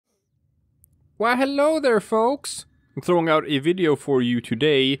Well, hello there, folks. I'm throwing out a video for you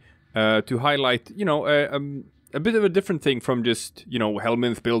today to highlight, a bit of a different thing from just,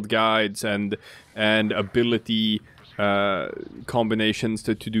 Helminth build guides and ability combinations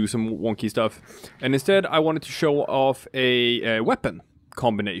to do some wonky stuff. And instead, I wanted to show off a weapon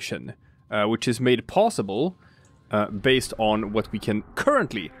combination, which is made possible based on what we can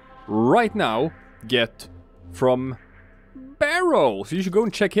currently, right now, get from Barrow. So you should go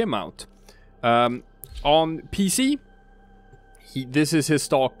and check him out. On PC, this is his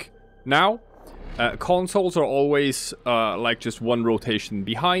stock now. Consoles are always like just one rotation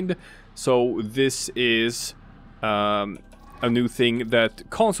behind, so this is a new thing that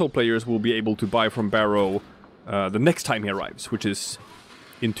console players will be able to buy from Barrow the next time he arrives, which is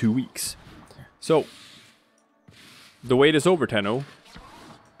in 2 weeks. So, the wait is over, Tenno.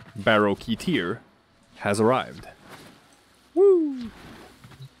 Barrow Key Tier has arrived. Woo!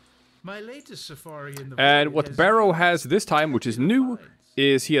 My latest safari in the and what Barrow has this time, which is new,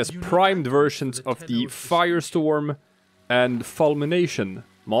 is he has primed versions of the Firestorm and Fulmination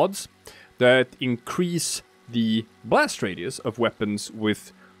mods that increase the blast radius of weapons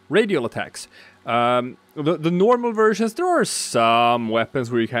with radial attacks. The normal versions, there are some weapons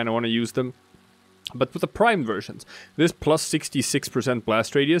where you kind of want to use them, but with the primed versions, this plus 66%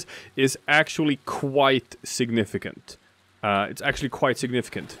 blast radius is actually quite significant. It's actually quite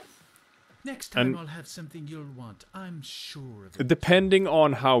significant. Next time I'll have something you'll want, I'm sure of it. Depending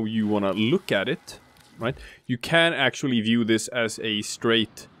on how you want to look at it, right, you can actually view this as a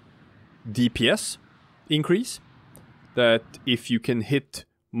straight DPS increase. That if you can hit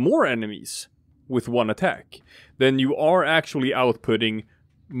more enemies with one attack, then you are actually outputting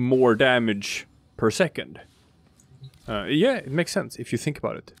more damage per second. Yeah, it makes sense if you think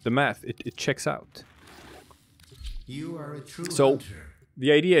about it. The math, it checks out. You are a true so, hunter.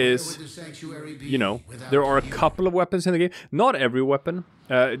 The idea is, there are a couple of weapons in the game. Not every weapon.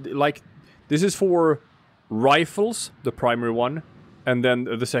 Like, this is for rifles, the primary one. And then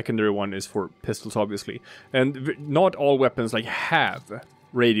the secondary one is for pistols, obviously. And not all weapons, like, have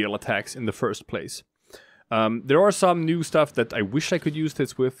radial attacks in the first place. There are some new stuff that I wish I could use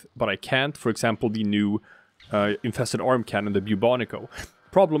this with, but I can't. For example, the new Infested Arm Cannon, the Bubonico.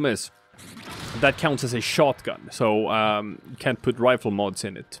 Problem is, that counts as a shotgun, so you can't put rifle mods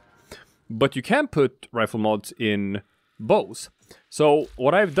in it. But you can put rifle mods in bows. So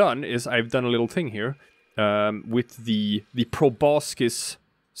what I've done is I've done a little thing here with the Proboscis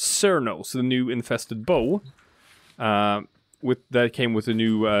Cernos, the new infested bow, that came with the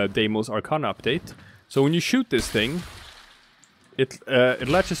new Deimos Arcana update. So when you shoot this thing, it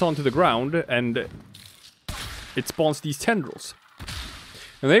latches onto the ground and it spawns these tendrils.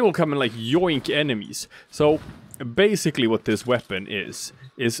 And they will come and like yoink enemies. So basically what this weapon is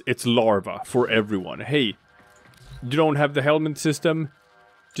it's larva for everyone. Hey, you don't have the helmet system?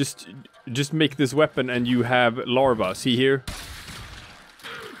 Just make this weapon and you have larva. See here?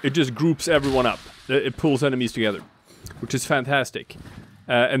 It just groups everyone up. It pulls enemies together, which is fantastic.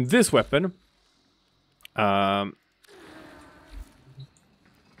 And this weapon,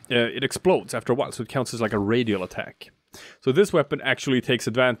 it explodes after a while, so it counts as like a radial attack. So this weapon actually takes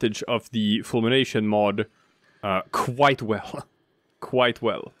advantage of the Fulmination mod quite well. Quite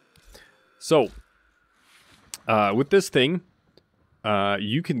well. So, with this thing,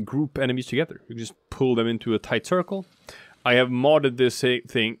 you can group enemies together. You just pull them into a tight circle. I have modded this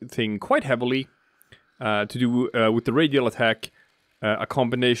thing quite heavily to do with the radial attack a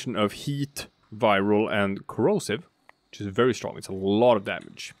combination of heat, viral, and corrosive, which is very strong. It's a lot of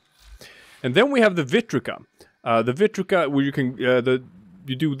damage. And then we have the Vitrica. The Vitrica, where you can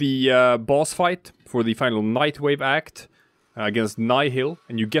you do the boss fight for the final Nightwave act against Nihil,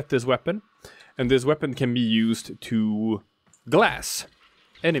 and you get this weapon. And this weapon can be used to glass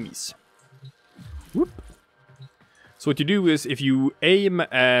enemies. Whoop. So what you do is, if you aim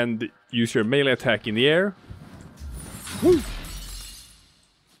and use your melee attack in the air, whoo,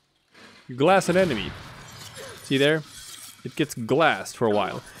 you glass an enemy. See there? It gets glassed for a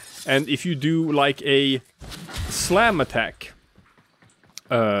while. And if you do like a slam attack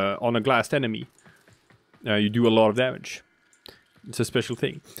on a glassed enemy, you do a lot of damage. It's a special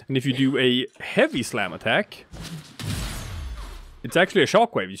thing. And if you do a heavy slam attack, it's actually a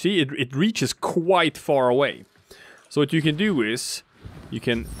shockwave. You see, it reaches quite far away. So what you can do is, you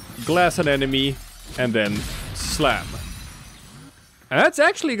can glass an enemy and then slam. And that's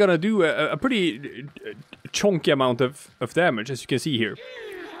actually gonna do a pretty chunky amount of damage, as you can see here.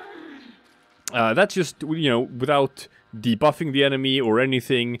 That's just, without debuffing the enemy or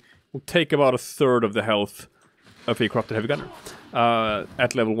anything, will take about a third of the health of a corrupted heavy gunner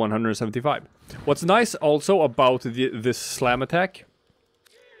at level 175. What's nice also about this slam attack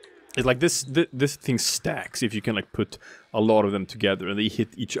is like this thing stacks if you can like put a lot of them together and they hit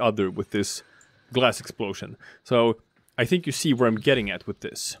each other with this glass explosion. So I think you see where I'm getting at with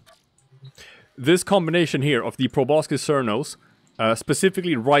this. This combination here of the Proboscis Cernos,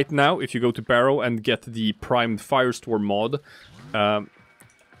 specifically right now, if you go to Barrow and get the primed Firestorm mod,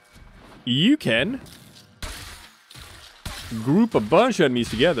 you can group a bunch of enemies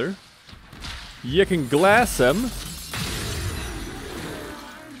together. You can glass them.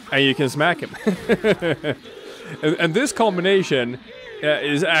 And you can smack him. and this combination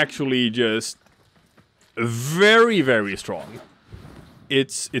is actually just very, very strong.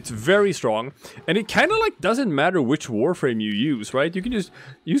 It's very strong. And it kind of like doesn't matter which Warframe you use, right? You can just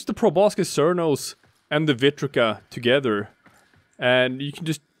use the Proboscis Cernos and the Vitrica together. And you can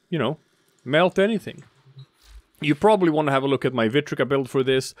just, you know, melt anything. You probably want to have a look at my Vitrica build for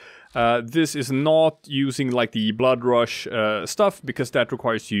this. This is not using like the Blood Rush stuff, because that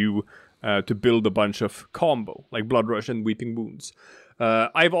requires you to build a bunch of combo, like Blood Rush and Weeping Wounds.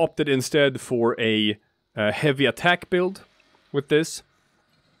 I've opted instead for a heavy attack build with this.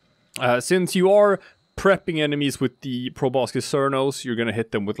 Since you are prepping enemies with the Proboscis Cernos, you're going to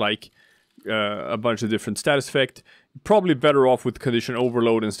hit them with like a bunch of different status effect. Probably better off with Condition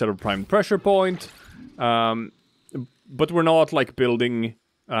Overload instead of Primed Pressure Point. But we're not like building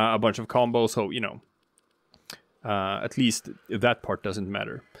a bunch of combos, so you know, at least that part doesn't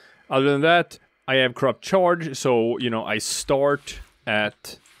matter. Other than that, I have Corrupt Charge, so you know I start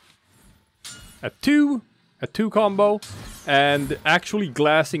at 2 combo, and actually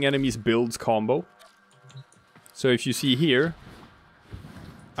glassing enemies builds combo. So if you see here,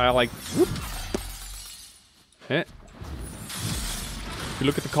 I like whoop. If you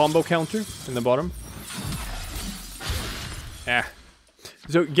look at the combo counter in the bottom.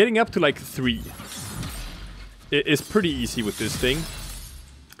 So getting up to like 3 is pretty easy with this thing.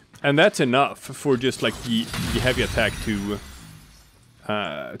 And that's enough for just like the heavy attack to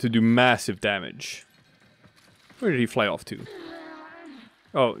do massive damage. Where did he fly off to?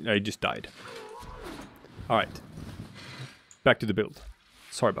 Oh, I just died. Alright. Back to the build.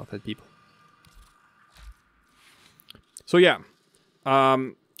 Sorry about that, people. So yeah.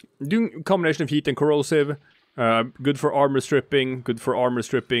 Doing a combination of heat and corrosive. Good for armor stripping, good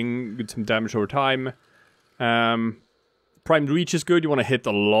some damage over time. Primed Reach is good. You want to hit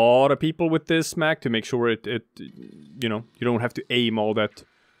a lot of people with this Mac to make sure it you know, you don't have to aim all that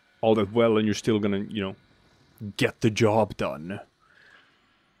well, and you're still gonna, you know, get the job done.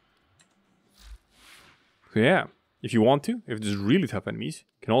 So yeah, if you want to, if there's really tough enemies,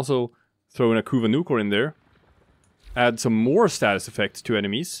 you can also throw in a Kuvanukor in there. Add some more status effects to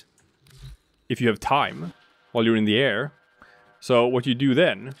enemies if you have time while you're in the air. So what you do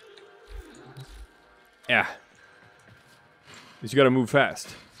then, is you gotta move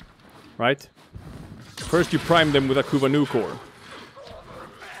fast, right? First you prime them with a Kuvanukor.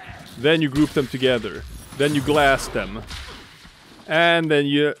 Then you group them together. Then you glass them. And then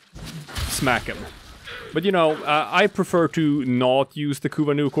you smack them. But you know, I prefer to not use the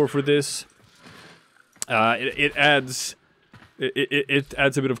Kuvanukor for this. It adds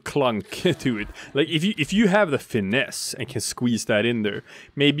a bit of clunk to it. Like if you have the finesse and can squeeze that in there,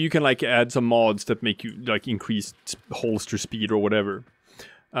 maybe you can like add some mods that make you like increase holster speed or whatever.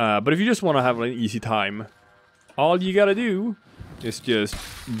 But if you just want to have an easy time, all you gotta do is just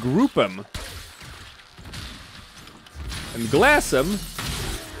group them and glass them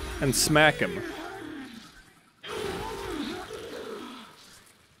and smack them.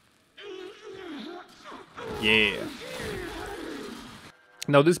 Yeah.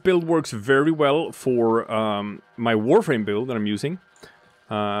 Now this build works very well for my Warframe build that I'm using.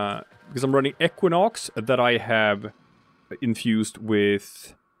 Because I'm running Equinox that I have infused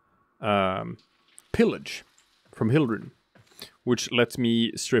with Pillage from Hildren, which lets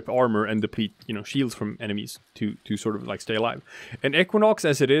me strip armor and deplete, you know, shields from enemies to sort of like stay alive. And Equinox,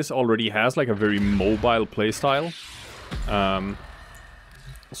 as it is, already has like a very mobile playstyle.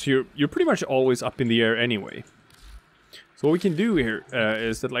 So you're pretty much always up in the air anyway. So what we can do here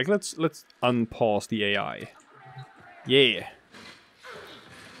is that like let's unpause the AI. Yeah.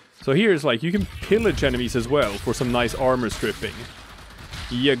 So here's like you can pillage enemies as well for some nice armor stripping.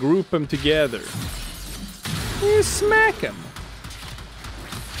 You group them together. You smack them.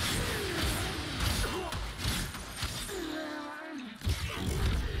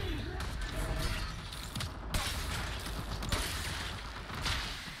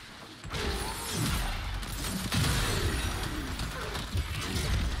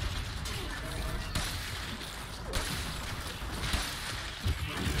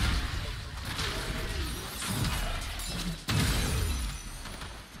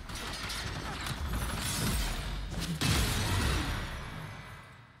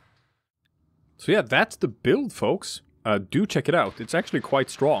 So yeah, that's the build, folks. Do check it out. It's actually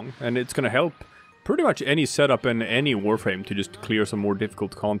quite strong, and it's gonna help pretty much any setup and any Warframe to just clear some more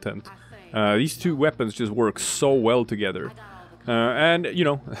difficult content. These two weapons just work so well together. And, you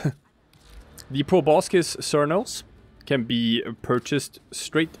know, the Proboscis Cernos can be purchased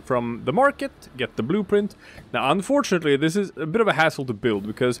straight from the market, get the blueprint. Now, unfortunately, this is a bit of a hassle to build,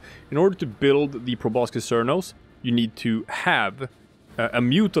 because in order to build the Proboscis Cernos, you need to have a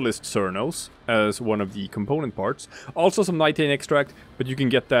Mutalist Cernos as one of the component parts. Also some Nitane extract, but you can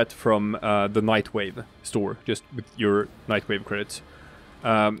get that from the Nightwave store, just with your Nightwave credits.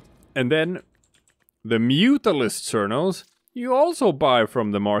 And then the Mutalist Cernos you also buy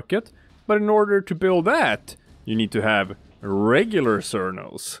from the market, but in order to build that, you need to have regular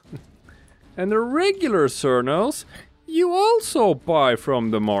Cernos. And the regular Cernos you also buy from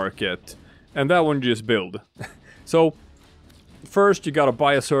the market, and that one just build. So first you gotta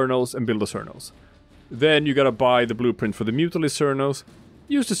buy a Cernos and build a Cernos. Then you gotta buy the blueprint for the Mutalist Cernos,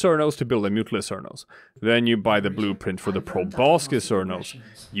 use the Cernos to build a Mutalist Cernos. Then you buy the blueprint for the Proboscis Cernos,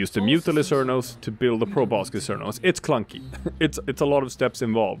 use the Mutalist Cernos to build the Proboscis Cernos. It's clunky. it's a lot of steps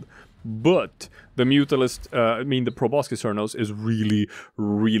involved. But the Mutalist, the Proboscis Cernos is really,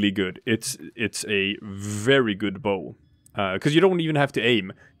 really good. It's a very good bow. Because you don't even have to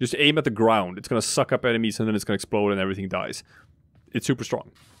aim. Just aim at the ground. It's gonna suck up enemies and then it's gonna explode and everything dies. It's super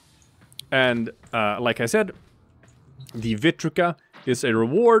strong. And like I said, the Vitrica is a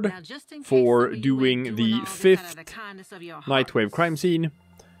reward for doing the 5th Nightwave crime scene.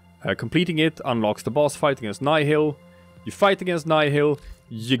 Completing it unlocks the boss fight against Nihil. You fight against Nihil,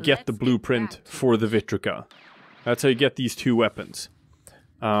 you get the blueprint for the Vitrica. That's how you get these two weapons.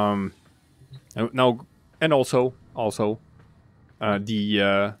 And also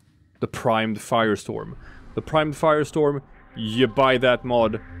the primed Firestorm. The primed Firestorm, you buy that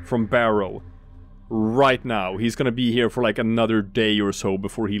mod from Barrow right now. He's gonna be here for like another day or so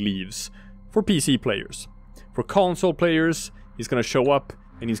before he leaves. For PC players. For console players, he's gonna show up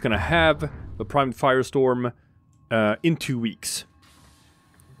and he's gonna have the primed Firestorm in 2 weeks.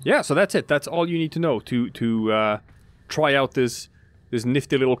 Yeah, so that's it. That's all you need to know to try out this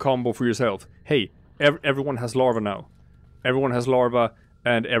nifty little combo for yourself. Hey, everyone has larva now. Everyone has larva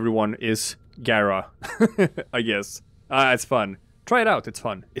and everyone is Gara, I guess. It's fun. Try it out. It's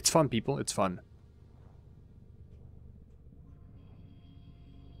fun. It's fun, people. It's fun.